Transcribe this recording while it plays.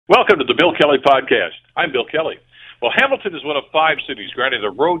Welcome to the Bill Kelly Podcast. I'm Bill Kelly. Well, Hamilton is one of 5 cities granted a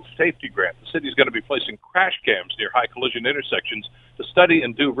road safety grant. The city is going to be placing crash cams near high collision intersections to study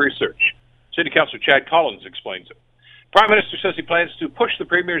and do research. City Councilor Chad Collins explains it. Prime Minister says he plans to push the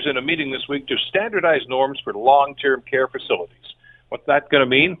premiers in a meeting this week to standardize norms for long-term care facilities. What's that going to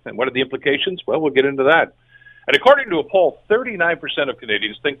mean, and what are the implications? Well, we'll get into that. And according to a poll, 39% of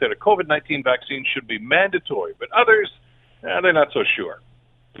Canadians think that a COVID-19 vaccine should be mandatory, but others, they're not so sure.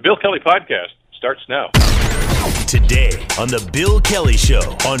 The Bill Kelly Podcast starts now. Today on The Bill Kelly Show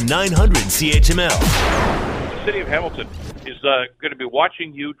on 900 CHML. The city of Hamilton is going to be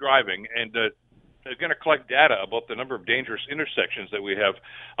watching you driving, and they're going to collect data about the number of dangerous intersections that we have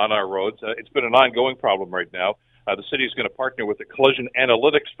on our roads. It's been an ongoing problem right now. The city is going to partner with a collision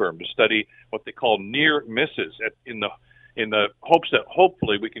analytics firm to study what they call near misses in the hopes that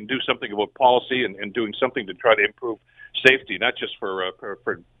hopefully we can do something about policy and doing something to try to improve safety, not just for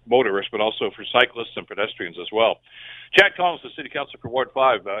motorists, but also for cyclists and pedestrians as well. Chad Collins, the City Councilor for Ward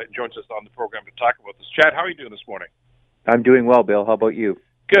 5, joins us on the program to talk about this. Chad, how are you doing this morning? I'm doing well, Bill. How about you?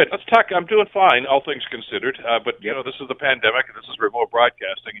 Good. Let's talk. I'm doing fine, all things considered. But, this is the pandemic, and this is remote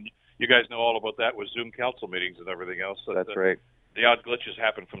broadcasting, and you guys know all about that with Zoom council meetings and everything else. That's right. The odd glitches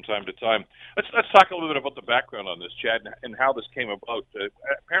happen from time to time. Let's talk a little bit about the background on this, Chad, and how this came about.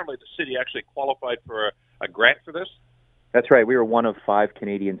 Apparently, the city actually qualified for a grant for this. That's right. We were one of 5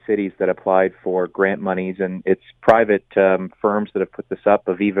 Canadian cities that applied for grant monies, and it's private firms that have put this up.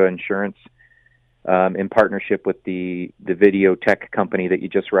 Aviva Insurance, in partnership with the video tech company that you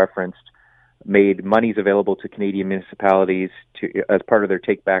just referenced, made monies available to Canadian municipalities as part of their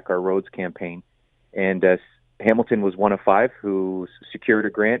Take Back Our Roads campaign. And Hamilton was one of 5 who secured a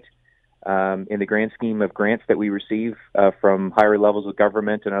grant. In the grand scheme of grants that we receive from higher levels of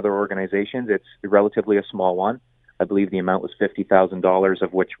government and other organizations, it's relatively a small one. I believe the amount was $50,000,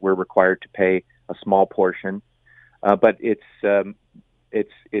 of which we're required to pay a small portion. But it's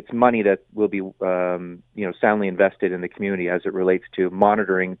money that will be soundly invested in the community as it relates to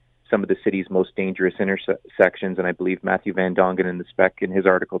monitoring some of the city's most dangerous intersections. And I believe Matthew Van Dongen in the Spec in his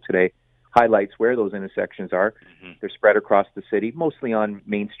article today highlights where those intersections are. Mm-hmm. They're spread across the city, mostly on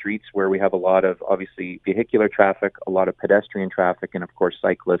main streets where we have a lot of, obviously, vehicular traffic, a lot of pedestrian traffic, and of course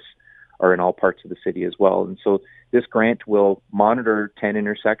cyclists are in all parts of the city as well. And so this grant will monitor 10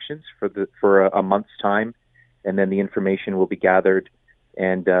 intersections for a month's time, and then the information will be gathered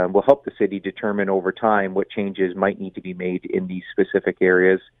and will help the city determine over time what changes might need to be made in these specific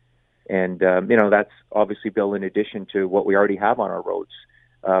areas. And, that's obviously, Bill, in addition to what we already have on our roads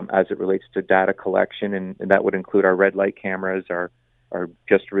as it relates to data collection, and that would include our red light cameras, our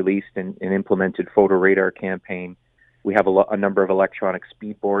just released and implemented photo radar campaign. We have a number of electronic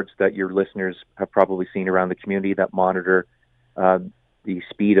speed boards that your listeners have probably seen around the community that monitor the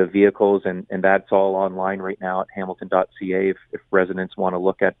speed of vehicles, and that's all online right now at hamilton.ca if residents want to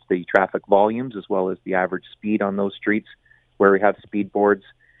look at the traffic volumes as well as the average speed on those streets where we have speed boards.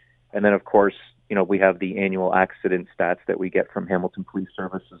 And then, of course, we have the annual accident stats that we get from Hamilton Police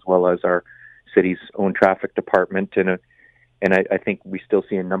Service as well as our city's own traffic department. And I think we still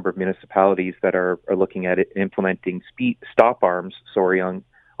see a number of municipalities that are looking at implementing stop arms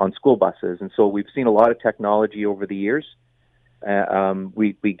on school buses. And so we've seen a lot of technology over the years.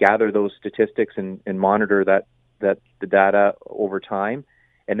 We gather those statistics and monitor the data over time,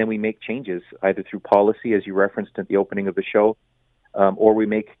 and then we make changes either through policy, as you referenced at the opening of the show, or we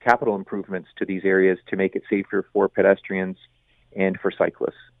make capital improvements to these areas to make it safer for pedestrians and for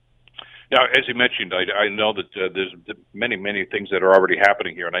cyclists. Now, as you mentioned, I know that there's many, many things that are already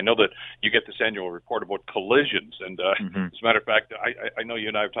happening here, and I know that you get this annual report about collisions. And As a matter of fact, I know you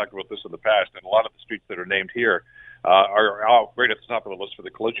and I have talked about this in the past, and a lot of the streets that are named here are right at the top of the list for the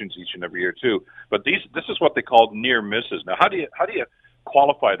collisions each and every year too. But this is what they call near misses. Now, how do you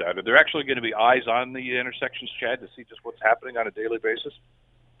qualify that? Are there actually going to be eyes on the intersections, Chad, to see just what's happening on a daily basis?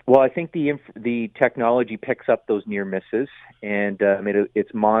 Well, I think the technology picks up those near misses, and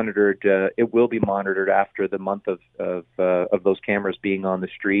it's monitored. It will be monitored after the month of those cameras being on the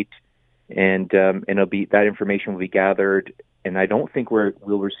street, and that information will be gathered. And I don't think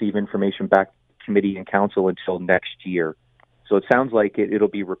we'll receive information back to committee and council until next year. So it sounds like it'll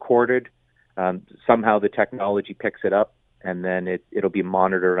be recorded. Somehow the technology picks it up, and then it'll be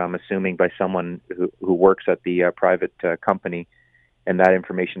monitored, I'm assuming, by someone who works at the private company. And that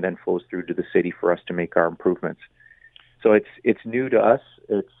information then flows through to the city for us to make our improvements. So it's new to us.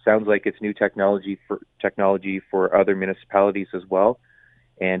 It sounds like it's new technology for other municipalities as well.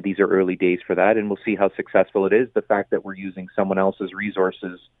 And these are early days for that, and we'll see how successful it is. The fact that we're using someone else's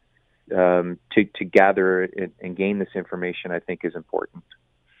resources to gather and gain this information, I think, is important.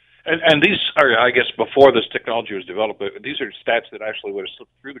 And these are, I guess, before this technology was developed, these are stats that actually would have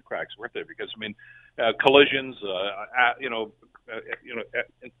slipped through the cracks, weren't they? Because, I mean, collisions,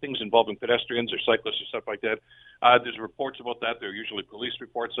 things involving pedestrians or cyclists or stuff like that. There's reports about that. There are usually police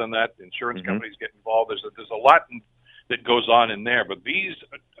reports on that. Insurance companies get involved. There's a lot that goes on in there. But these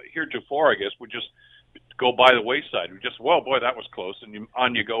heretofore, I guess, would just go by the wayside. We just, well, boy, that was close, and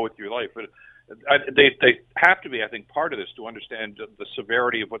on you go with your life. But they have to be, I think, part of this to understand the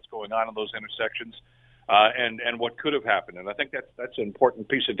severity of what's going on in those intersections and what could have happened. And I think that's an important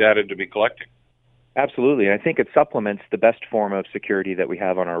piece of data to be collecting. Absolutely. I think it supplements the best form of security that we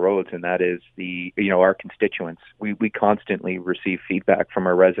have on our roads, and that is our constituents. We constantly receive feedback from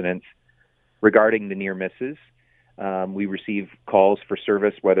our residents regarding the near misses. We receive calls for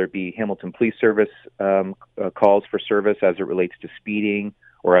service, whether it be Hamilton Police Service calls for service as it relates to speeding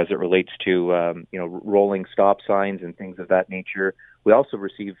or as it relates to rolling stop signs and things of that nature. We also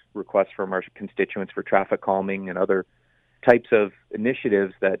receive requests from our constituents for traffic calming and other types of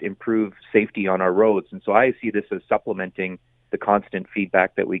initiatives that improve safety on our roads. And so I see this as supplementing the constant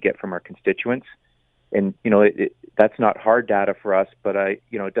feedback that we get from our constituents. And, that's not hard data for us, but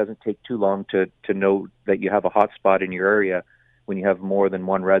it doesn't take too long to know that you have a hot spot in your area when you have more than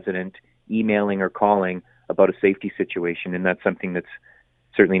one resident emailing or calling about a safety situation. And that's something that's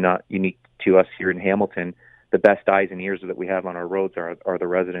certainly not unique to us here in Hamilton. The best eyes and ears that we have on our roads are the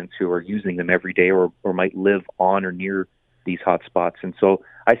residents who are using them every day or might live on or near these hot spots. And so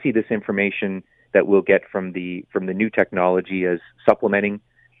I see this information that we'll get from the new technology as supplementing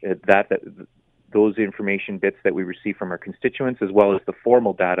those information bits that we receive from our constituents, as well as the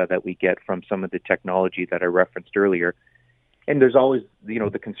formal data that we get from some of the technology that I referenced earlier. And there's always,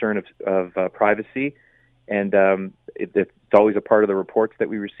 the concern of privacy, and it's always a part of the reports that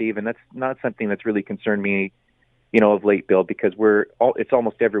we receive, and that's not something that's really concerned me, of late, Bill, because it's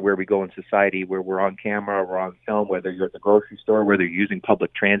almost everywhere we go in society where we're on camera, we're on film, whether you're at the grocery store, whether you're using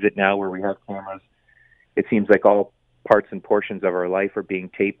public transit now where we have cameras. It seems like all parts and portions of our life are being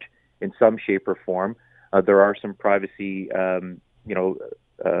taped in some shape or form. There are some privacy,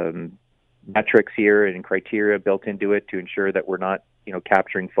 metrics here and criteria built into it to ensure that we're not,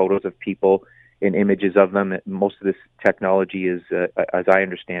 capturing photos of people and images of them. Most of this technology is, as I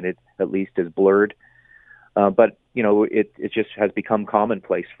understand it, at least is blurred. But it just has become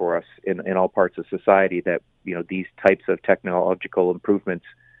commonplace for us in all parts of society that, these types of technological improvements,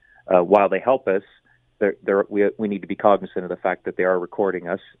 while they help us, we need to be cognizant of the fact that they are recording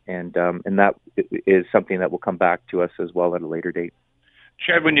us, and that is something that will come back to us as well at a later date.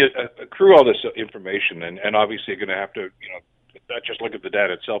 Chad, when you accrue all this information, and obviously you're going to have to, not just look at the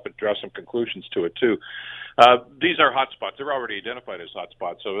data itself, but draw some conclusions to it too. These are hotspots; they're already identified as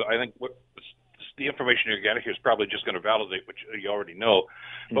hotspots. So I think the information you're getting here is probably just going to validate what you already know.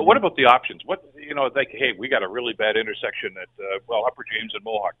 But what about the options? Hey, we got a really bad intersection at, Upper James and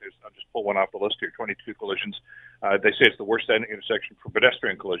Mohawk. I'll just pull one off the list here, 22 collisions. They say it's the worst intersection for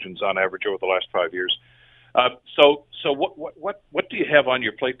pedestrian collisions on average over the last 5 years. So what do you have on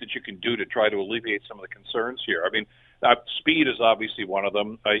your plate that you can do to try to alleviate some of the concerns here? I mean, speed is obviously one of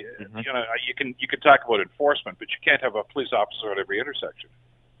them. You can talk about enforcement, but you can't have a police officer at every intersection.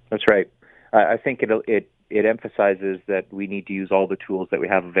 That's right. I think it emphasizes that we need to use all the tools that we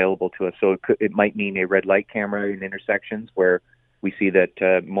have available to us. So it might mean a red light camera in intersections where we see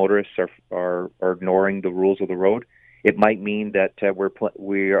that motorists are ignoring the rules of the road. It might mean that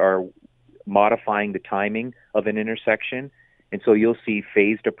we are modifying the timing of an intersection, and so you'll see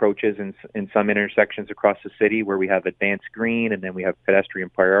phased approaches in some intersections across the city where we have advanced green and then we have pedestrian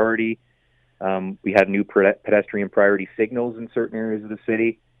priority. We have new pedestrian priority signals in certain areas of the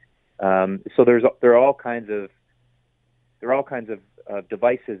city. So there are all kinds of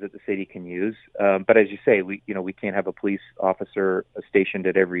devices that the city can use. But as you say, we can't have a police officer stationed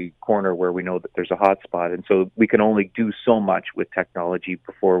at every corner where we know that there's a hot spot. And so we can only do so much with technology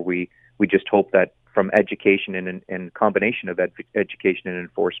before we just hope that from education and combination of education and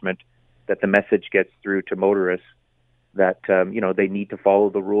enforcement, that the message gets through to motorists that, they need to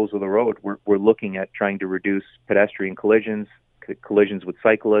follow the rules of the road. We're looking at trying to reduce pedestrian collisions with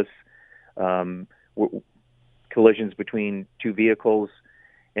cyclists, collisions between two vehicles.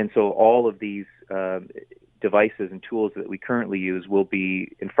 And so all of these devices and tools that we currently use will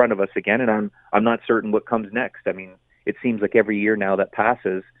be in front of us again. And I'm not certain what comes next. I mean, it seems like every year now that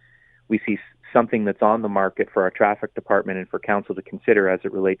passes, we see something that's on the market for our traffic department and for council to consider as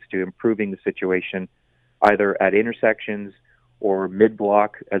it relates to improving the situation, either at intersections or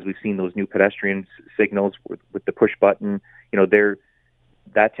mid-block, as we've seen those new pedestrian signals with the push button.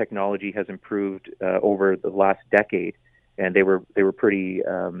 That technology has improved over the last decade, and they were pretty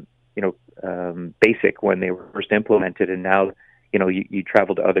basic when they were first implemented. And now, you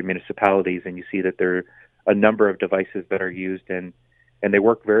travel to other municipalities and you see that there are a number of devices that are used, and they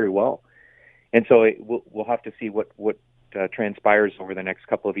work very well. And so we'll have to see what transpires over the next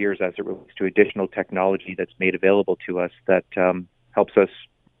couple of years as it relates to additional technology that's made available to us that helps us,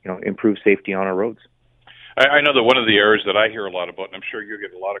 improve safety on our roads. I know that one of the areas that I hear a lot about, and I'm sure you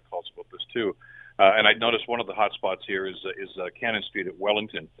get a lot of calls about this too, and I noticed one of the hot spots here is Cannon Street at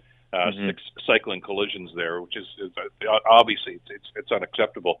Wellington. 6 cycling collisions there, which is obviously it's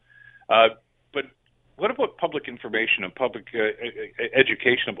unacceptable. But what about public information and public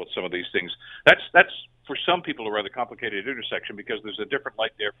education about some of these things? That's for some people a rather complicated intersection because there's a different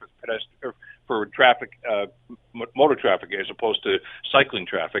light there for traffic, motor traffic as opposed to cycling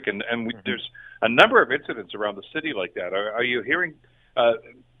traffic, and there's a number of incidents around the city like that. Are you hearing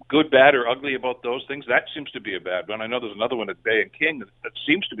good, bad, or ugly about those things? That seems to be a bad one. I know there's another one at Bay and King that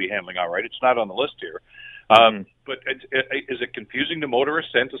seems to be handling all right. It's not on the list here. But is it confusing to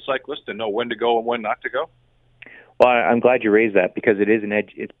motorists and to cyclists to know when to go and when not to go? Well, I'm glad you raised that because it is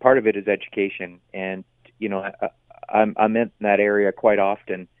it's part of it is education, and I'm in that area quite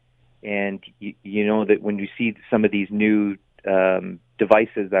often, and you know that when you see some of these new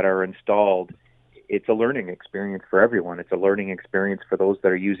devices that are installed, it's a learning experience for everyone. It's a learning experience for those that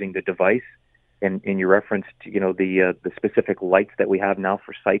are using the device, and you referenced the specific lights that we have now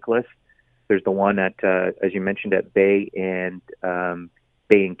for cyclists. There's the one at, as you mentioned, at Bay and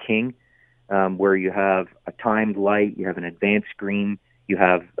King, where you have a timed light, you have an advanced screen, you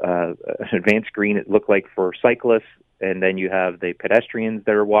have an advanced screen it looked like for cyclists, and then you have the pedestrians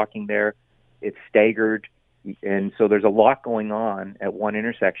that are walking there. It's staggered, and so there's a lot going on at one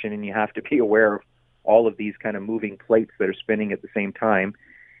intersection, and you have to be aware of all of these kind of moving plates that are spinning at the same time,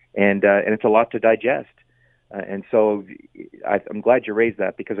 and it's a lot to digest. And so I'm glad you raised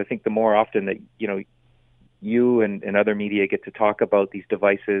that because I think the more often that, you and other media get to talk about these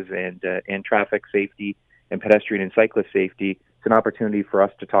devices and traffic safety and pedestrian and cyclist safety, it's an opportunity for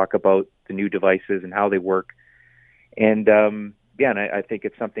us to talk about the new devices and how they work. And, and I think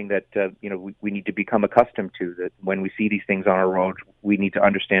it's something that, we need to become accustomed to, that when we see these things on our road, we need to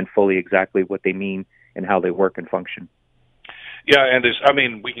understand fully exactly what they mean and how they work and function. Yeah,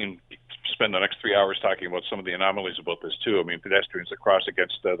 and we can spend the next 3 hours talking about some of the anomalies about this too. I mean, pedestrians that cross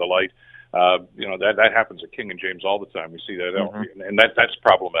against the light, that happens at King and James all the time. We see that, and that's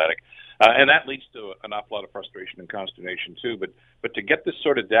problematic, and that leads to an awful lot of frustration and consternation too. But to get this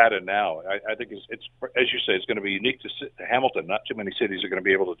sort of data now, I think it's as you say, it's going to be unique to Hamilton. Not too many cities are going to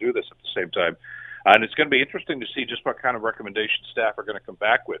be able to do this at the same time, and it's going to be interesting to see just what kind of recommendations staff are going to come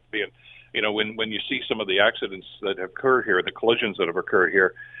back with. Being, when you see some of the accidents that have occurred here, the collisions that have occurred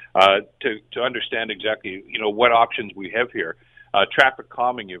here. To understand exactly, what options we have here. Traffic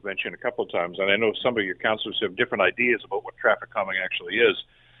calming you've mentioned a couple of times, and I know some of your councillors have different ideas about what traffic calming actually is.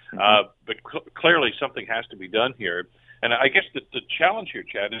 But clearly something has to be done here. And I guess the challenge here,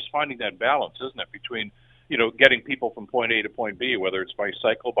 Chad, is finding that balance, isn't it, between, getting people from point A to point B, whether it's by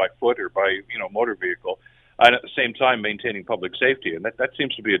cycle, by foot, or by, motor vehicle, and at the same time maintaining public safety. And that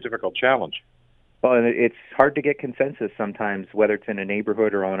seems to be a difficult challenge. Well, and it's hard to get consensus sometimes, whether it's in a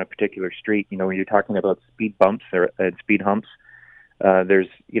neighborhood or on a particular street. When you're talking about speed bumps or speed humps, there's,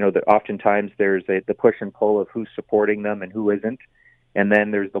 oftentimes there's the push and pull of who's supporting them and who isn't. And then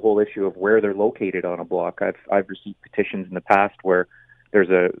there's the whole issue of where they're located on a block. I've received petitions in the past where there's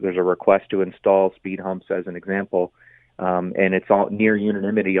a request to install speed humps as an example, and it's all near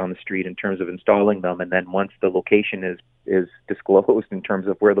unanimity on the street in terms of installing them. And then once the location is disclosed in terms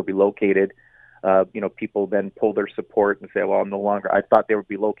of where they'll be located, people then pull their support and say, well, I thought they would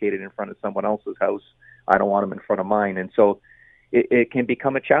be located in front of someone else's house. I don't want them in front of mine. And so it can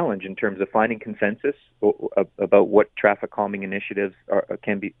become a challenge in terms of finding consensus about what traffic calming initiatives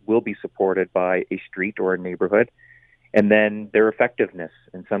will be supported by a street or a neighborhood, and then their effectiveness.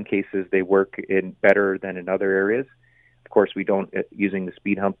 In some cases, they work in better than in other areas. Of course, we don't, using the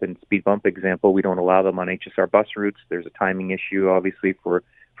speed hump and speed bump example, we don't allow them on HSR bus routes. There's a timing issue, obviously, for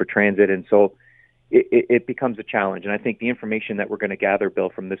transit. And so it becomes a challenge. And I think the information that we're going to gather, Bill,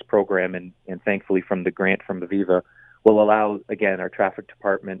 from this program and thankfully from the grant from Aviva will allow, again, our traffic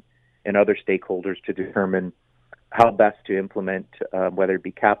department and other stakeholders to determine how best to implement, whether it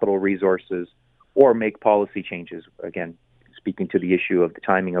be capital resources or make policy changes, again, speaking to the issue of the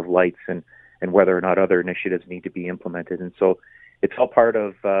timing of lights and whether or not other initiatives need to be implemented. And so it's all part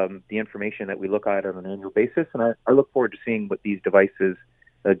of the information that we look at on an annual basis. And I look forward to seeing what these devices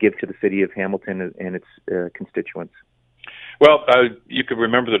give to the city of Hamilton and its constituents. Well, you could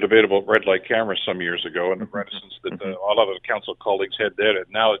remember the debate about red light cameras some years ago and the reticence that a lot of the council colleagues had there, and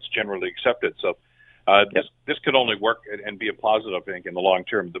now it's generally accepted. So this could only work and be a positive, I think, in the long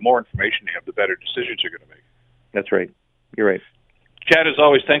term. The more information you have, the better decisions you're going to make. That's right. You're right. Chad, as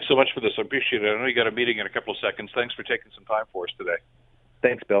always, thanks so much for this. I appreciate it. I know you got a meeting in a couple of seconds. Thanks for taking some time for us today.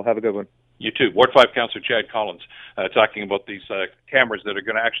 Thanks, Bill. Have a good one. You too. Ward 5 Councillor Chad Collins talking about these cameras that are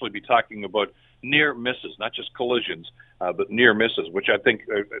going to actually be talking about near misses, not just collisions, but near misses, which I think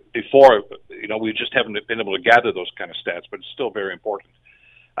before, we just haven't been able to gather those kind of stats, but it's still very important.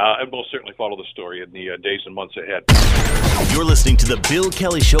 And we'll certainly follow the story in the days and months ahead. You're listening to the Bill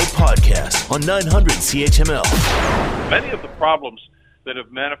Kelly Show podcast on 900 CHML. Many of the problems that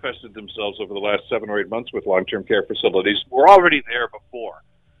have manifested themselves over the last 7 or 8 months with long-term care facilities were already there before,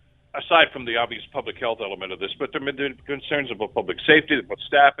 aside from the obvious public health element of this. But there are concerns about public safety, about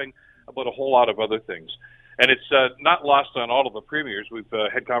staffing, about a whole lot of other things. And it's not lost on all of the premiers. We've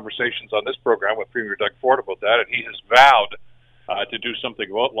had conversations on this program with Premier Doug Ford about that, and he has vowed to do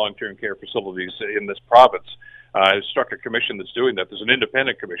something about long-term care facilities in this province. He struck a commission that's doing that. There's an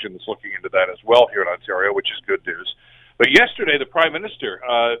independent commission that's looking into that as well here in Ontario, which is good news. But yesterday, the Prime Minister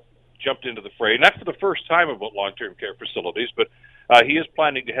jumped into the fray, not for the first time about long-term care facilities, but he is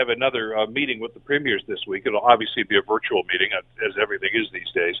planning to have another meeting with the premiers this week. It'll obviously be a virtual meeting, as everything is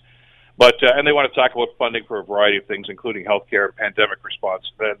these days. But and they want to talk about funding for a variety of things, including healthcare and pandemic response,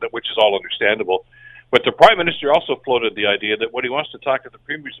 which is all understandable. But the Prime Minister also floated the idea that what he wants to talk to the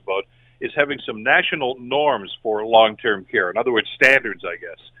premiers about is having some national norms for long-term care. In other words, standards, I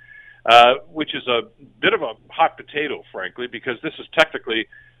guess, which is a bit of a hot potato, frankly, because this is technically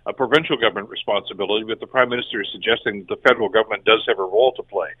a provincial government responsibility, but the Prime Minister is suggesting that the federal government does have a role to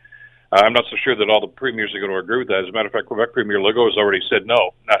play. I'm not so sure that all the premiers are going to agree with that. As a matter of fact, Quebec Premier Legault has already said,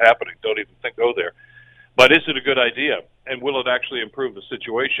 no, not happening. Don't even go there. But is it a good idea? And will it actually improve the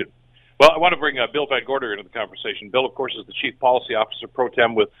situation? Well, I want to bring Bill Van Gorder into the conversation. Bill, of course, is the Chief Policy Officer Pro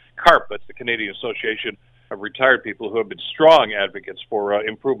Tem with CARP. That's the Canadian Association of Retired People, who have been strong advocates for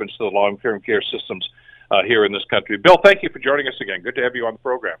improvements to the long-term care systems here in this country. Bill, thank you for joining us again. Good to have you on the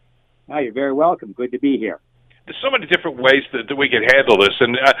program. Oh, you're very welcome. Good to be here. There's so many different ways that we can handle this,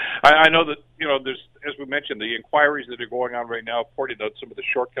 and I know that there's, as we mentioned, the inquiries that are going on right now pointing out some of the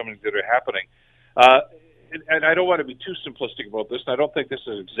shortcomings that are happening. And I don't want to be too simplistic about this, and I don't think this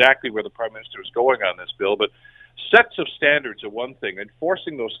is exactly where the Prime Minister is going on this, Bill, but sets of standards are one thing.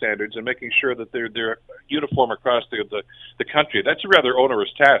 Enforcing those standards and making sure that they're uniform across the country, that's a rather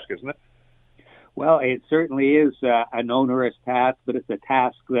onerous task, isn't it? Well, it certainly is an onerous task, but it's a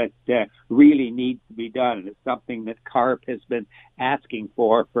task that really needs to be done, and it's something that CARP has been asking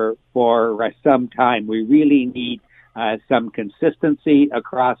for some time. We really need some consistency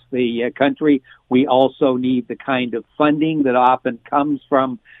across the country. We also need the kind of funding that often comes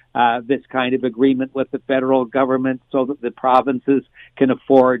from this kind of agreement with the federal government so that the provinces can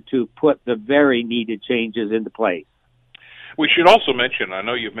afford to put the very needed changes into place. We should also mention, I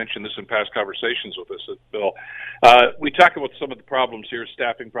know you've mentioned this in past conversations with us, Bill, we talk about some of the problems here,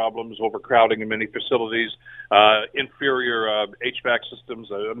 staffing problems, overcrowding in many facilities, inferior HVAC systems,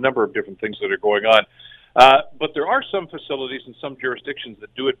 a number of different things that are going on. But there are some facilities and some jurisdictions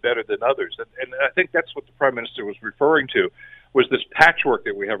that do it better than others. And I think that's what the Prime Minister was referring to, was this patchwork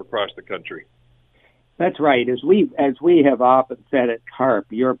that we have across the country. That's right. As we have often said at CARP,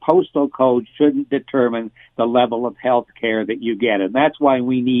 your postal code shouldn't determine the level of health care that you get. And that's why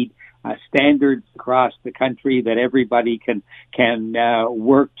we need standards across the country that everybody can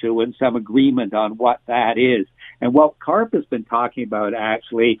work to, and some agreement on what that is. And what CARP has been talking about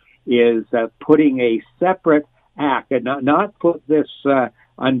actually is putting a separate act, and not put this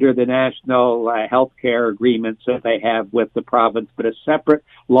under the national health care agreements that they have with the province, but a separate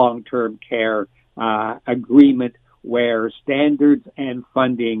long-term care agreement where standards and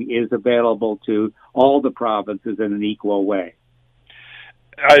funding is available to all the provinces in an equal way.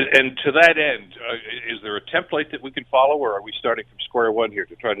 And to that end, is there a template that we can follow, or are we starting from square one here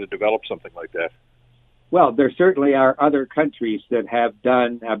to try to develop something like that? Well, there certainly are other countries that have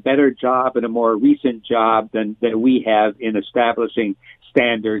done a better job and a more recent job than we have in establishing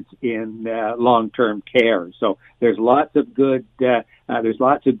standards in long-term care. So there's lots of good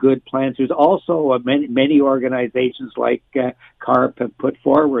plans. There's also many organizations like CARP have put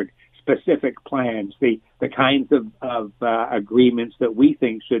forward specific plans, the kinds of agreements that we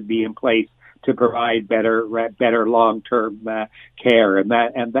think should be in place to provide better long-term care, and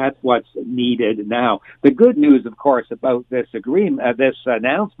that's what's needed now. The good news, of course, about this this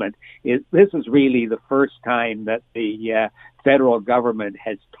announcement is this is really the first time that the federal government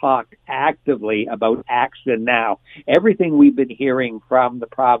has talked actively about action now. Everything we've been hearing from the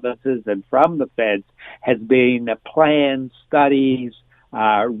provinces and from the feds has been plans, studies,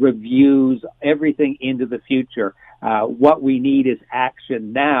 reviews, everything into the future. What we need is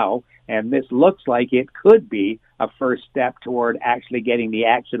action now, and this looks like it could be a first step toward actually getting the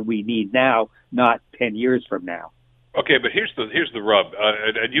action we need now, not 10 years from now. Okay, but here's the rub,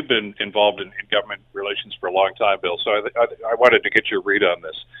 and you've been involved in government relations for a long time, Bill, so I wanted to get your read on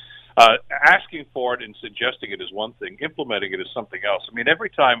this. Asking for it and suggesting it is one thing, implementing it is something else. I mean, every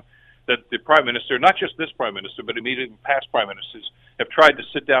time that the Prime Minister, not just this Prime Minister, but immediately past Prime Ministers, have tried to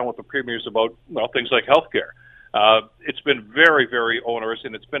sit down with the premiers about, well, things like health care, it's been very, very onerous,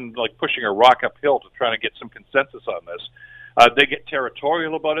 and it's been like pushing a rock uphill to try to get some consensus on this. They get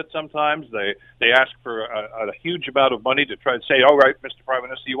territorial about it sometimes. They ask for a huge amount of money to try and say, all right, Mr. Prime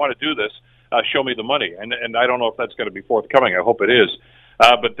Minister, you want to do this, show me the money. And I don't know if that's going to be forthcoming. I hope it is.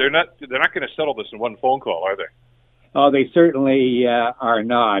 But they're not going to settle this in one phone call, are they? Oh, they certainly are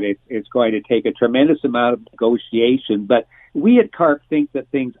not. It's going to take a tremendous amount of negotiation. But we at CARP think that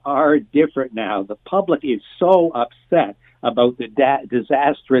things are different now. The public is so upset about the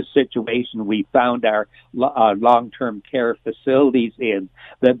disastrous situation we found our long-term care facilities in,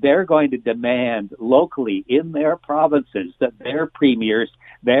 that they're going to demand locally in their provinces that their premiers,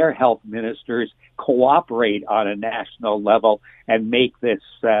 their health ministers cooperate on a national level and make this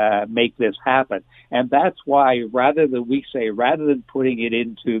happen. And that's why rather than putting it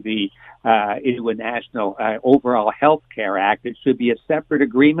into a national overall health care act, it should be a separate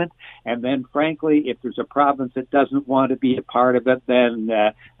agreement. And then, frankly, if there's a province that doesn't want to be a part of it, then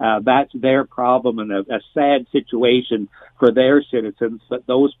that's their problem and a sad situation for their citizens. But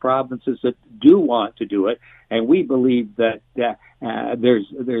those provinces that do want to do it, and we believe that there's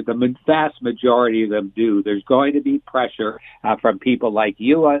a vast majority of them do. There's going to be pressure from people like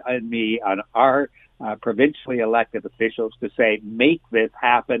you and me on our provincially elected officials to say, make this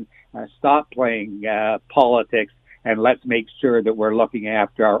happen, stop playing politics, and let's make sure that we're looking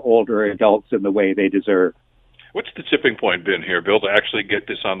after our older adults in the way they deserve. What's the tipping point been here, Bill, to actually get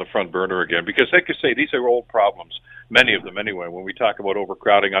this on the front burner again? Because, like I say, these are old problems, many of them anyway, when we talk about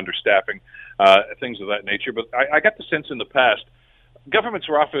overcrowding, understaffing, things of that nature. But I got the sense in the past, governments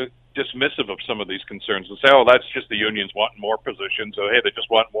are often dismissive of some of these concerns and say, oh, that's just the unions wanting more positions, or hey, they just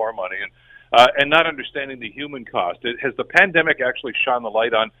want more money, and not understanding the human cost. Has the pandemic actually shone the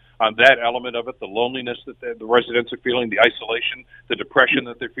light on that element of it, the loneliness that the residents are feeling, the isolation, the depression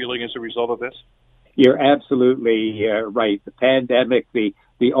that they're feeling as a result of this? You're absolutely right. The pandemic, the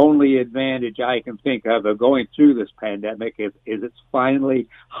only advantage I can think of going through this pandemic is it's finally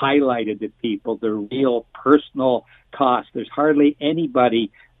highlighted to people the real personal cost. There's hardly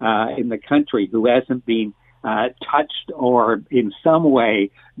anybody in the country who hasn't been touched or in some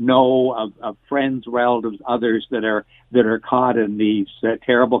way know of friends, relatives, others that are caught in these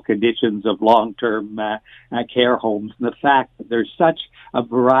terrible conditions of long-term care homes. And the fact that there's such a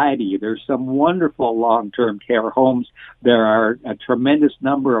variety, there's some wonderful long-term care homes. There are a tremendous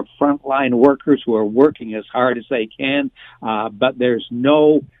number of frontline workers who are working as hard as they can, but there's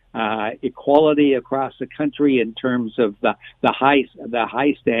no equality across the country in terms of the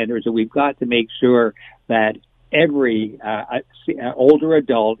high standards, and we've got to make sure that every older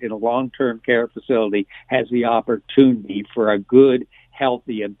adult in a long-term care facility has the opportunity for a good,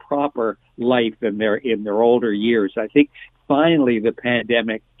 healthy, and proper life in their older years. I think finally the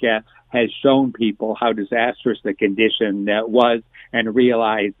pandemic has shown people how disastrous the condition was, and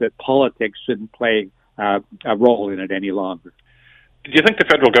realized that politics shouldn't play a role in it any longer. Do you think the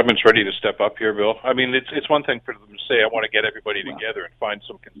federal government's ready to step up here, Bill? I mean, it's one thing for them to say, I want to get everybody together and find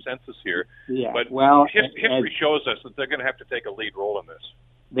some consensus here. Yeah, but history shows us that they're going to have to take a lead role in this.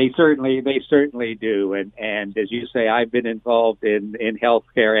 They certainly do. And as you say, I've been involved in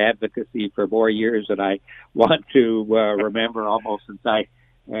healthcare advocacy for more years than I want to remember, almost since I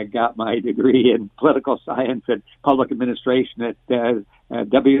got my degree in political science and public administration at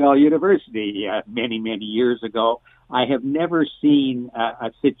WL University many years ago. I have never seen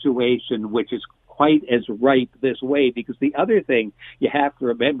a situation which is quite as ripe this way, because the other thing you have to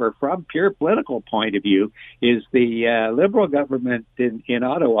remember from pure political point of view is the Liberal government in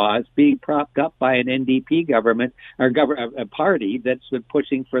Ottawa is being propped up by an NDP government, or a party that's been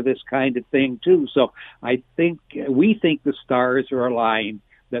pushing for this kind of thing too. So we think the stars are aligned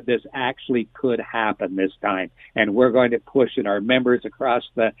that this actually could happen this time. And we're going to push, and our members across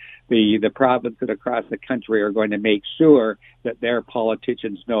the province and across the country are going to make sure that their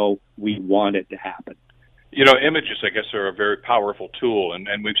politicians know we want it to happen. You know, images, I guess, are a very powerful tool, and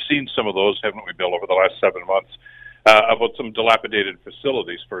we've seen some of those, haven't we, Bill, over the last 7 months, about some dilapidated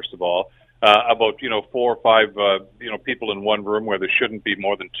facilities, first of all, about, 4 or 5, people in one room where there shouldn't be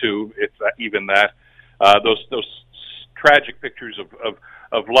more than 2, if even that. Those tragic pictures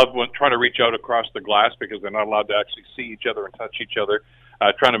of loved ones trying to reach out across the glass because they're not allowed to actually see each other and touch each other,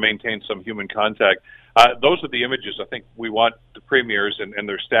 trying to maintain some human contact. Those are the images I think we want the premiers and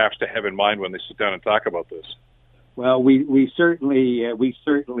their staffs to have in mind when they sit down and talk about this. Well, we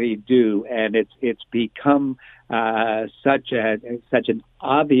certainly do, and it's become such an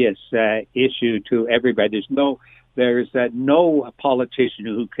obvious issue to everybody. There's no politician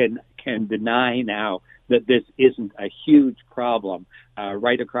who can deny now that this isn't a huge problem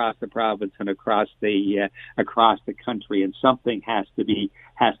right across the province and across the country, and something has to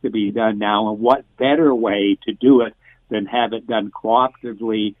be done now. And what better way to do it than have it done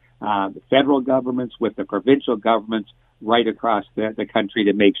cooperatively, the federal governments with the provincial governments right across the country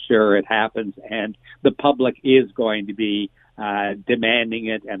to make sure it happens. And the public is going to be demanding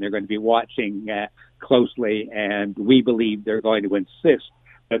it, and they're going to be watching closely, and we believe they're going to insist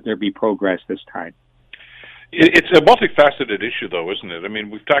that there be progress this time. It's a multifaceted issue, though, isn't it? I mean,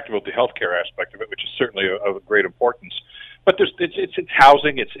 we've talked about the healthcare aspect of it, which is certainly of great importance. But it's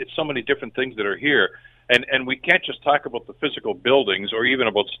housing, it's so many different things that are here, and we can't just talk about the physical buildings or even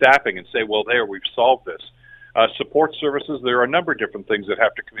about staffing and say, well, we've solved this. Support services, there are a number of different things that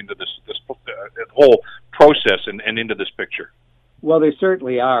have to come into this whole process and into this picture. Well, they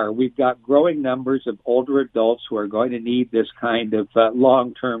certainly are. We've got growing numbers of older adults who are going to need this kind of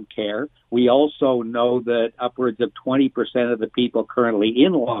long-term care. We also know that upwards of 20% of the people currently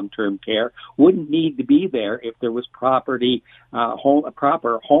in long-term care wouldn't need to be there if there was proper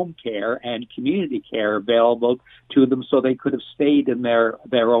home care and community care available to them, so they could have stayed in their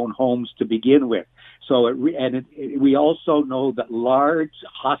own homes to begin with. So, we also know that large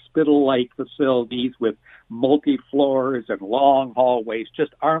hospital-like facilities with multi-floors and long hallways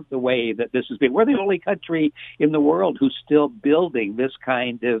just aren't the way that this has been. We're the only country in the world who's still building this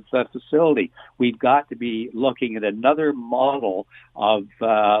kind of facility. We've got to be looking at another model of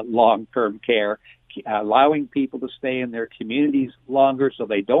long-term care, allowing people to stay in their communities longer so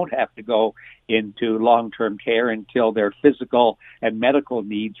they don't have to go into long-term care until their physical and medical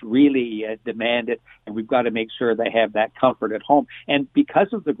needs really demand it. And we've got to make sure they have that comfort at home. And because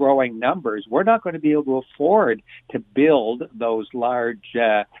of the growing numbers, we're not going to be able to afford to build those large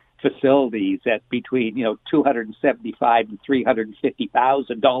facilities at between $275,000 and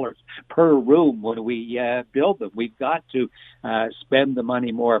 $350,000 per room when we build them. We've got to spend the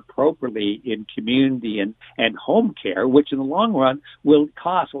money more appropriately in community and home care, which in the long run will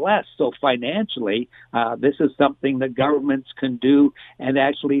cost less. So financially, this is something that governments can do and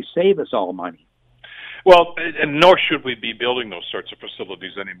actually save us all money. Well, and nor should we be building those sorts of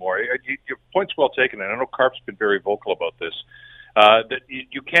facilities anymore. Your point's well taken, and I know CARP's been very vocal about this. That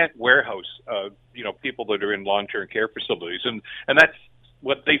you can't warehouse, people that are in long-term care facilities, and that's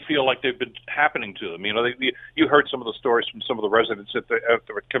what they feel like they've been happening to them. You heard some of the stories from some of the residents at the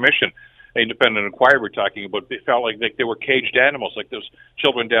commission, independent inquiry we're talking about. They felt like they were caged animals, like those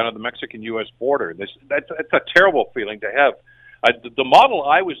children down at the Mexican-U.S. border. That's a terrible feeling to have. The model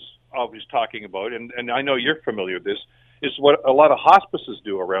I was always talking about, and I know you're familiar with this, is what a lot of hospices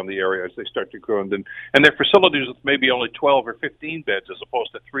do around the area as they start to grow. And their facilities with maybe only 12 or 15 beds as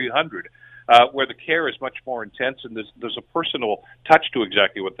opposed to 300, where the care is much more intense and there's a personal touch to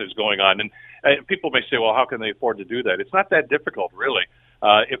exactly what is going on. And people may say, well, how can they afford to do that? It's not that difficult, really,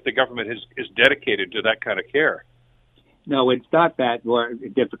 if the government is dedicated to that kind of care. No, it's not that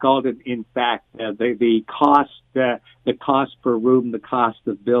difficult. In fact, the cost per room, the cost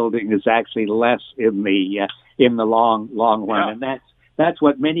of building is actually less in the long run, yeah. And that's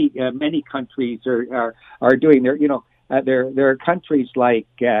what many countries are doing. There are countries like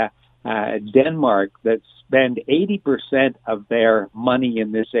Denmark that spend 80% of their money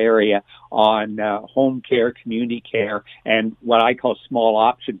in this area on home care, community care, and what I call small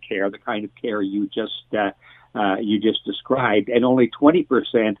option care, the kind of care you just described, and only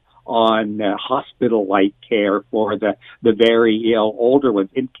 20% on hospital-like care for the very ill older ones.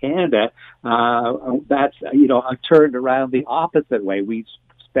 In Canada, that's turned around the opposite way. We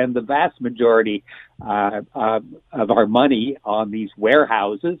spend the vast majority of our money on these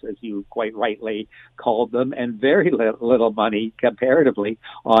warehouses, as you quite rightly called them, and very little money comparatively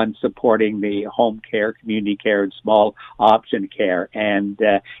on supporting the home care, community care, and small option care. And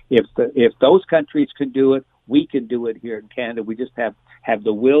if those countries can do it, we can do it here in Canada. We just have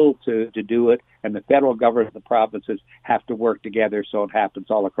the will to do it, and the federal government and the provinces have to work together so it happens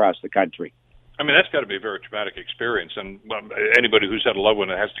all across the country. I mean, that's got to be a very traumatic experience, and anybody who's had a loved one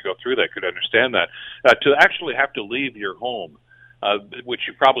that has to go through that could understand that. To actually have to leave your home, which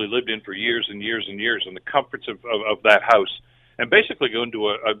you probably lived in for years and years and years, and the comforts of that house, and basically go into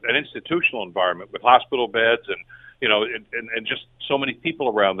an institutional environment with hospital beds and and just so many people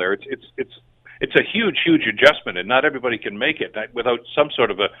around there. It's a huge adjustment, and not everybody can make it without some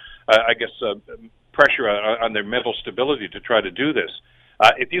sort of pressure on their mental stability to try to do this.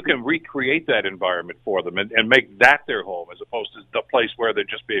 If you can recreate that environment for them and make that their home as opposed to the place where they're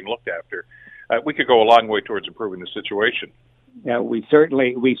just being looked after, we could go a long way towards improving the situation. Yeah, we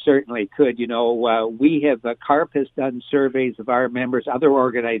certainly could. We have CARP has done surveys of our members. Other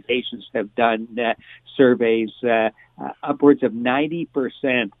organizations have done surveys. Upwards of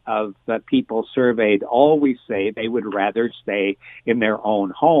 90% of the people surveyed always say they would rather stay in their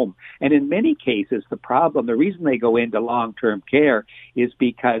own home. And in many cases, the reason they go into long-term care is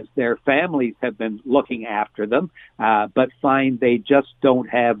because their families have been looking after them, but find they just don't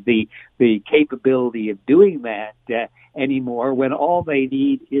have the capability of doing that anymore, when all they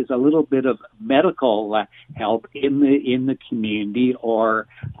need is a little bit of medical help in the community, or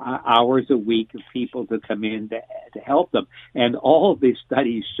hours a week of people to come in to help them. And all of these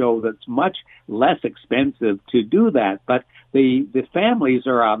studies show that it's much less expensive to do that. But the families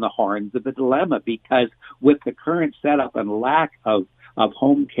are on the horns of a dilemma, because with the current setup and lack of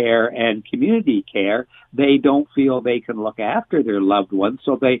home care and community care, they don't feel they can look after their loved ones,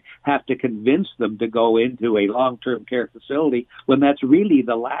 so they have to convince them to go into a long-term care facility when that's really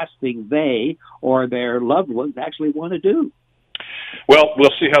the last thing they or their loved ones actually want to do. Well,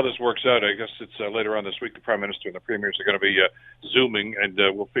 we'll see how this works out. I guess it's later on this week the Prime Minister and the Premiers are going to be Zooming, and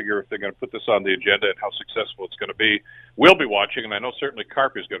we'll figure if they're going to put this on the agenda and how successful it's going to be. We'll be watching, and I know certainly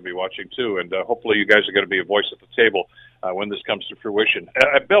CARP is going to be watching too, and hopefully you guys are going to be a voice at the table when this comes to fruition.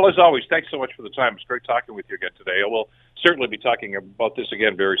 Bill, as always, thanks so much for the time. It's great talking with you again today. We'll certainly be talking about this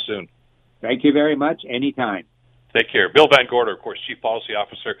again very soon. Thank you very much. Anytime. Take care. Bill Van Gorder, of course, Chief Policy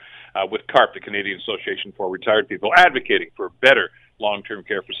Officer with CARP, the Canadian Association for Retired People, advocating for better long-term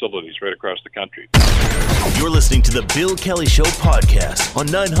care facilities right across the country. You're listening to the Bill Kelly Show podcast on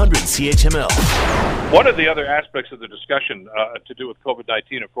 900 CHML. One of the other aspects of the discussion to do with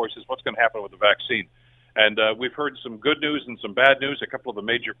COVID-19, of course, is what's going to happen with the vaccine. And we've heard some good news and some bad news. A couple of the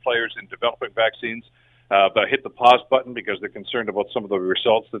major players in developing vaccines hit the pause button because they're concerned about some of the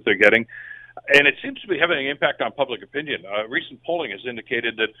results that they're getting. And it seems to be having an impact on public opinion. Recent polling has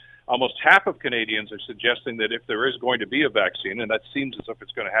indicated that almost half of Canadians are suggesting that if there is going to be a vaccine, and that seems as if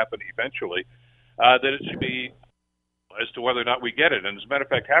it's going to happen eventually, that it should be as to whether or not we get it. And as a matter of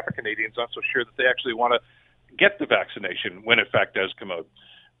fact, half of Canadians aren't so sure that they actually want to get the vaccination when, in fact, does come out,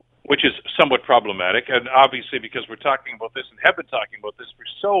 which is somewhat problematic. And obviously, because we're talking about this and have been talking about this for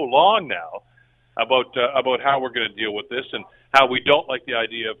so long now, about how we're going to deal with this, and how we don't like the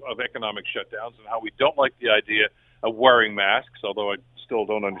idea of economic shutdowns, and how we don't like the idea of wearing masks, although I still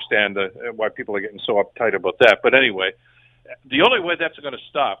don't understand why people are getting so uptight about that. But anyway, the only way that's going to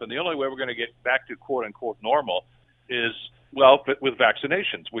stop, and the only way we're going to get back to quote-unquote normal is, well, with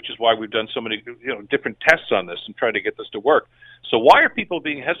vaccinations, which is why we've done so many different tests on this and trying to get this to work. So why are people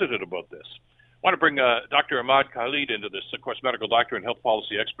being hesitant about this? I want to bring Dr. Ahmad Khalid into this, of course, medical doctor and health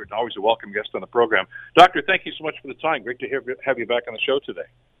policy expert, and always a welcome guest on the program. Doctor, thank you so much for the time. Great to have you back on the show today.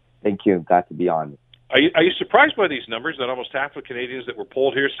 Thank you. Glad to be on. Are you surprised by these numbers that almost half of Canadians that were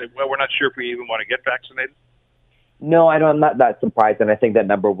polled here say, well, we're not sure if we even want to get vaccinated? No, I'm not that surprised, and I think that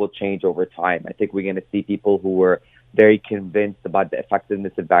number will change over time. I think we're going to see people who were very convinced about the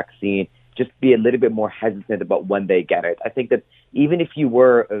effectiveness of vaccine just be a little bit more hesitant about when they get it. I think that even if you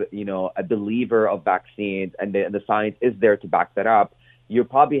were, a believer of vaccines and the science is there to back that up, you're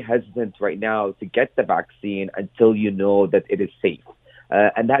probably hesitant right now to get the vaccine until you know that it is safe.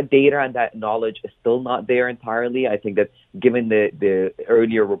 And that data and that knowledge is still not there entirely. I think that given the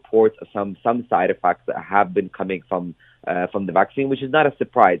earlier reports of some side effects that have been coming from the vaccine, which is not a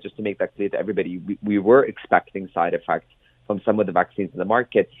surprise, just to make that clear to everybody, we were expecting side effects from some of the vaccines in the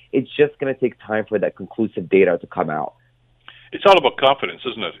market. It's just going to take time for that conclusive data to come out. It's all about confidence,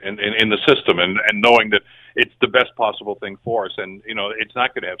 isn't it, in the system and knowing that it's the best possible thing for us, and it's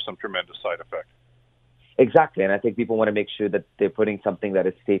not going to have some tremendous side effect. Exactly, and I think people want to make sure that they're putting something that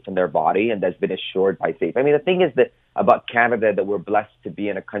is safe in their body and that's been assured by safe. I mean, the thing is that about Canada, that we're blessed to be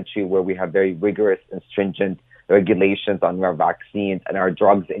in a country where we have very rigorous and stringent regulations on our vaccines and our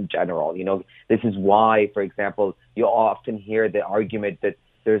drugs in general. You know, this is why, for example, you often hear the argument that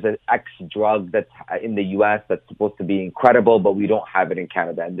there's an X drug that's in the U.S. that's supposed to be incredible, but we don't have it in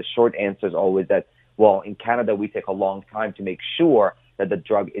Canada. And the short answer is always that, well, in Canada, we take a long time to make sure that the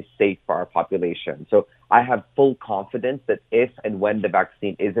drug is safe for our population. So I have full confidence that if and when the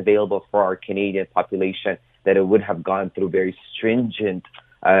vaccine is available for our Canadian population, that it would have gone through very stringent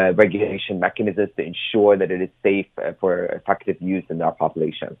regulation mechanisms to ensure that it is safe for effective use in our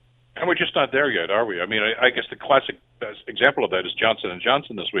population. And we're just not there yet, are we? I mean, I guess the classic example of that is Johnson &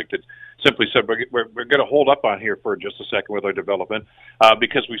 Johnson this week, that simply said we're going to hold up on here for just a second with our development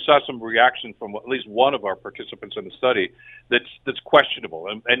because we saw some reaction from at least one of our participants in the study that's questionable.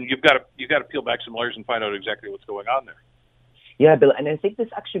 And you've got to peel back some layers and find out exactly what's going on there. Yeah, Bill, and I think this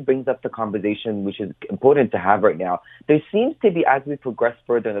actually brings up the conversation, which is important to have right now. There seems to be, as we progress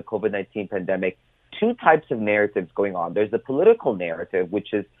further in the COVID-19 pandemic, two types of narratives going on. There's the political narrative,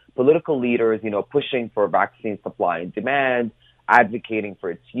 which is political leaders, pushing for vaccine supply and demand, advocating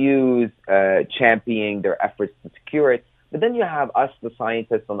for its use, championing their efforts to secure it. But then you have us, the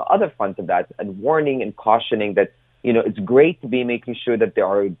scientists, on the other front of that, and warning and cautioning that, it's great to be making sure that there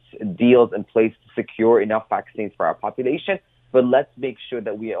are deals in place to secure enough vaccines for our population, but let's make sure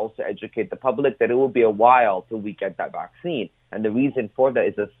that we also educate the public that it will be a while till we get that vaccine. And the reason for that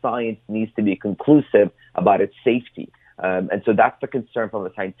is that science needs to be conclusive about its safety. And so that's the concern from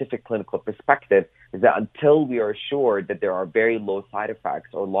a scientific clinical perspective, is that until we are assured that there are very low side effects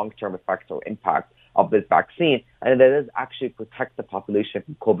or long-term effects or impact of this vaccine, and that does actually protect the population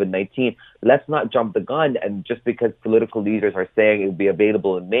from COVID-19, let's not jump the gun. And just because political leaders are saying it will be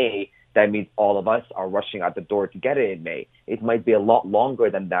available in May, that means all of us are rushing out the door to get it in May. It might be a lot longer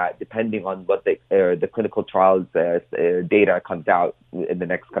than that, depending on what the clinical trials data comes out in the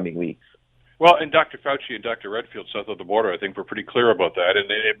next coming weeks. Well, and Dr. Fauci and Dr. Redfield south of the border, I think, were pretty clear about that. And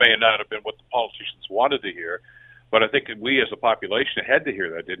it may not have been what the politicians wanted to hear, but I think we as a population had to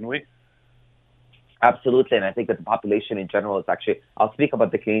hear that, didn't we? Absolutely, and I think that the population in general is actually, I'll speak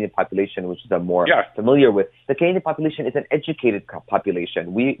about the Canadian population, which I'm more familiar with. The Canadian population is an educated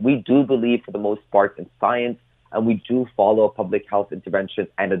population. We do believe, for the most part, in science, and we do follow public health interventions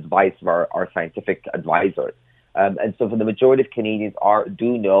and advice of our scientific advisors. And so for the majority of Canadians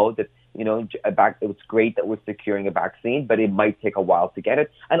do know that, it's great that we're securing a vaccine, but it might take a while to get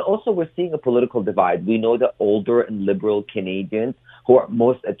it. And also we're seeing a political divide. We know that older and liberal Canadians who are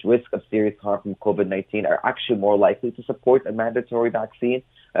most at risk of serious harm from COVID-19 are actually more likely to support a mandatory vaccine,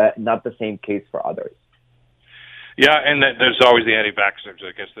 not the same case for others. Yeah, and there's always the anti-vaxxers,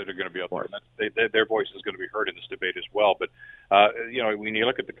 I guess, that are going to be out there. Their voice is going to be heard in this debate as well. But, when you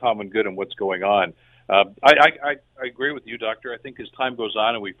look at the common good and what's going on, I agree with you, Doctor. I think as time goes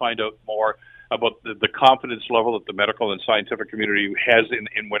on and we find out more about the confidence level that the medical and scientific community has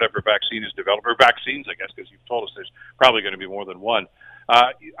in whatever vaccine is developed, or vaccines, I guess, because you've told us there's probably going to be more than one.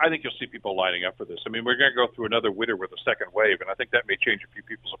 I think you'll see people lining up for this. I mean, we're going to go through another winter with a second wave, and I think that may change a few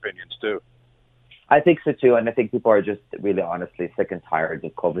people's opinions too. I think so too, and I think people are just really honestly sick and tired of the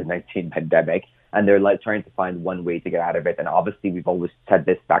COVID-19 pandemic, and they're trying to find one way to get out of it. And obviously, we've always said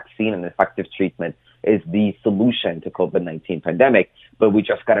this vaccine and effective treatment is the solution to COVID-19 pandemic, but we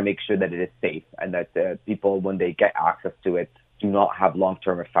just got to make sure that it is safe and that people, when they get access to it, do not have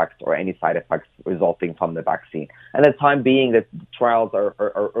long-term effects or any side effects resulting from the vaccine. And the time being that the trials are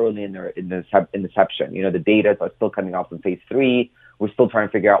early in inception. The data are still coming out from phase 3. We're still trying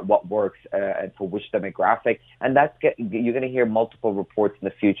to figure out what works and for which demographic. And you're going to hear multiple reports in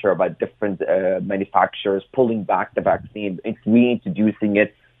the future about different manufacturers pulling back the vaccine, reintroducing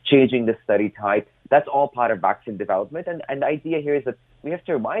it, changing the study type. That's all part of vaccine development. And the idea here is that we have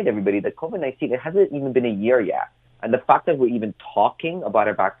to remind everybody that COVID-19, it hasn't even been a year yet. And the fact that we're even talking about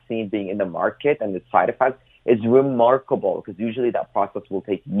a vaccine being in the market and its side effects is remarkable, because usually that process will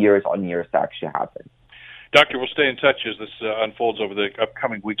take years on years to actually happen. Doctor, we'll stay in touch as this unfolds over the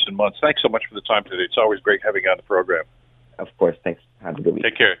upcoming weeks and months. Thanks so much for the time today. It's always great having you on the program. Of course. Thanks. Have a good week.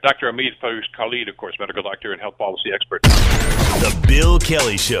 Take care. Dr. Hamid Farouz Khalid, of course, medical doctor and health policy expert. The Bill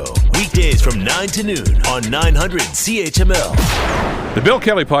Kelly Show, weekdays from 9 to noon on 900 CHML. The Bill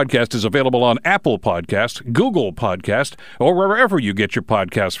Kelly Podcast is available on Apple Podcast, Google Podcast, or wherever you get your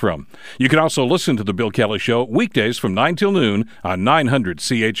podcasts from. You can also listen to The Bill Kelly Show weekdays from 9 till noon on 900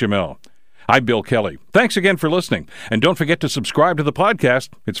 CHML. I'm Bill Kelly. Thanks again for listening. And don't forget to subscribe to the podcast.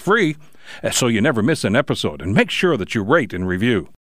 It's free, so you never miss an episode. And make sure that you rate and review.